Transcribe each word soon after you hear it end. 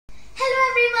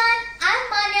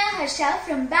Harsha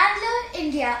from Bangalore,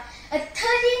 India, a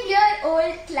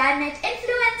 13-year-old climate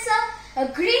influencer, a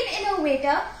green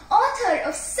innovator, author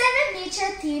of 7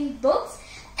 nature-themed books,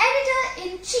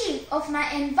 editor-in-chief of my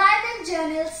environment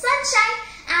journal Sunshine,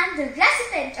 and the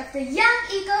recipient of the Young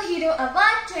Eco Hero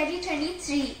Award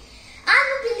 2023. I'm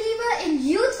a believer in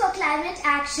youth for climate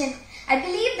action. I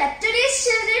believe that today's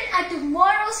children are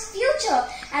tomorrow's future,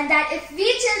 and that if we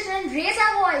children raise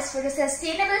our voice for a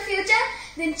sustainable future,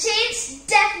 then change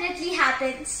definitely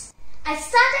happens. I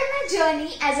started my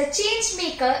journey as a change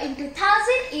maker in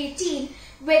 2018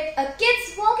 with a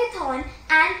kids walkathon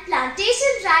and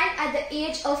plantation drive at the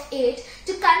age of 8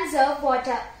 to conserve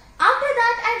water. After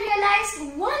that, I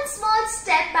realized one small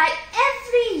step by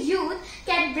every youth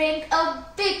can bring a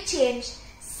big change.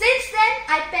 Since then,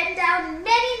 I penned down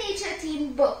many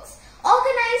nature-themed books,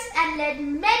 organized and led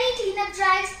many cleanup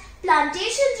drives,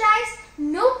 plantation drives,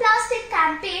 no plastic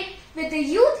campaign with the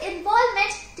youth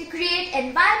involvement to create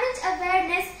environment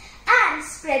awareness and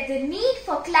spread the need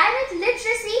for climate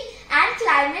literacy and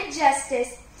climate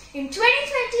justice. In 2020,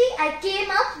 I came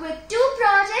up with 2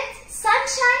 projects,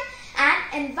 Sunshine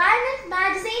and Environment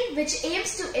Magazine, which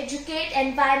aims to educate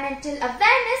environmental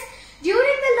awareness. During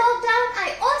the lockdown, I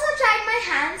also tried my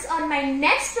hands on my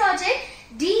next project,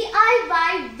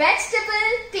 DIY vegetable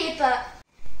paper.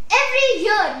 Every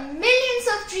year, millions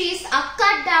of trees are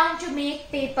cut down to make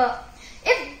paper.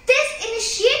 If this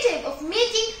initiative of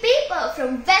making paper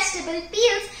from vegetable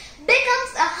peels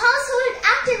becomes a household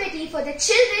activity for the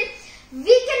children,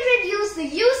 we can reduce the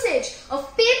usage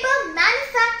of paper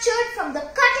manufactured from the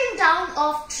cutting down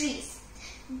of trees.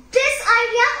 This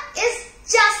idea is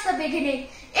just the beginning.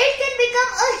 It can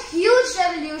become a huge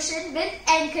revolution with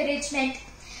encouragement.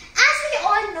 As we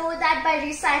all know that by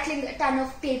recycling a ton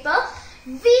of paper,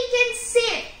 we can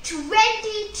save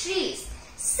 20 trees,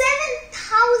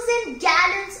 7,000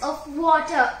 gallons of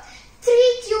water,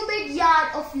 3 cubic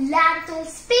yards of landfill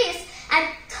space, and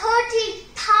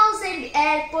 30,000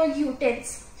 air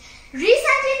pollutants.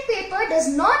 Recycling paper does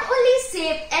not only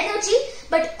save energy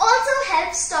but also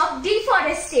helps stop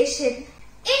deforestation.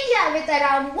 India, with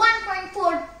around 1.4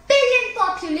 billion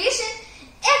population,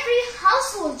 every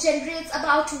household generates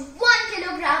about 1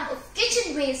 kilogram of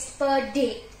kitchen waste per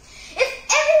day. If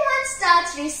everyone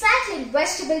starts recycling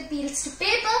vegetable peels to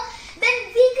paper, then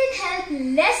we can help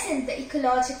lessen the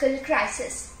ecological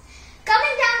crisis.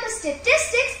 Coming down to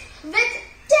statistics, with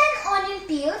 10 onion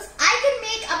peels, I can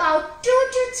make about 2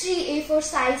 to 3 A4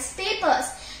 size papers.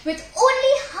 With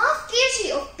only half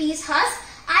kg of peas husk,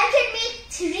 I can make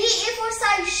 3 A4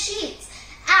 size sheets,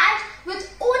 and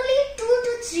with only 2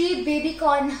 to 3 baby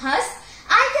corn husks,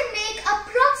 I can make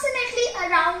approximately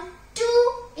around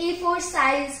 2 A4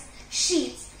 size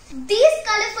sheets. These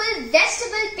colorful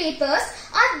vegetable papers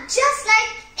are just like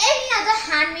any other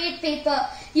handmade paper.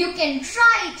 You can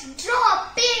write, draw,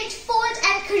 paint, fold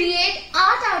and create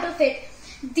art out of it.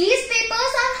 These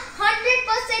papers are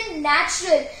 100%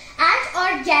 natural and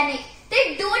organic.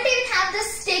 They don't even have the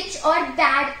stitch or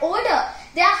bad odor.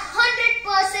 They are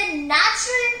 100%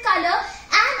 natural in color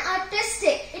and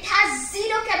artistic. It has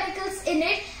 0 chemicals in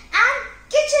it, and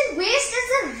kitchen waste is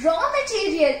a raw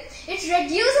material. It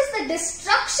reduces the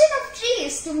destruction of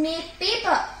trees to make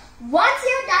paper. Once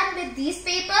you're done with these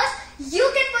papers,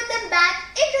 you can put them back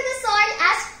into the soil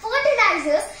as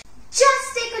fertilizers.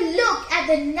 Just take a look at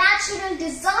the natural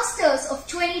disasters of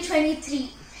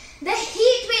 2023. The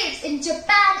heat waves in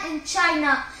Japan and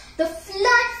China, the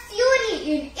flood fury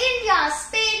in India,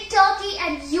 Spain, Turkey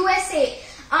and USA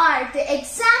are the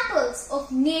examples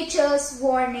of nature's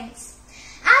warnings.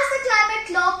 As the climate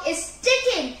clock is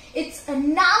ticking, it's a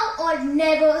now or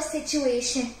never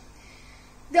situation.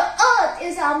 The earth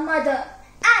is our mother,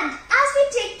 and as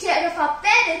we take care of our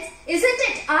parents, isn't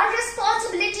it our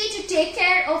responsibility to take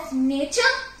care of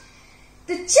nature?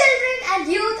 The children and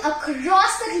youth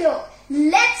across the globe,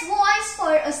 let's voice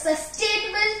for a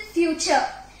sustainable future.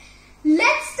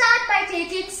 Let's start by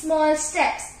taking small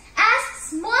steps, as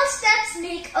small steps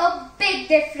make a big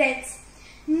difference.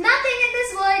 Nothing in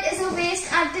this world is a waste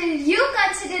until you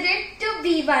consider it to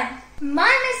be one.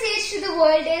 My message to the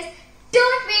world is,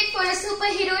 don't wait for a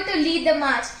superhero to lead the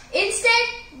march. Instead,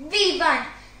 be one.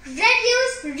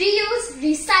 Reduce, reuse,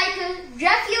 recycle,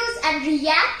 refuse and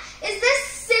react is the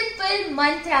simple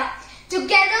mantra.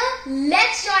 Together,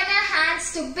 let's join our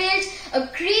hands to build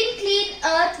a green, clean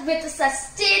earth with a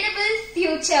sustainable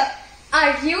future.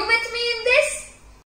 Are you with me in this?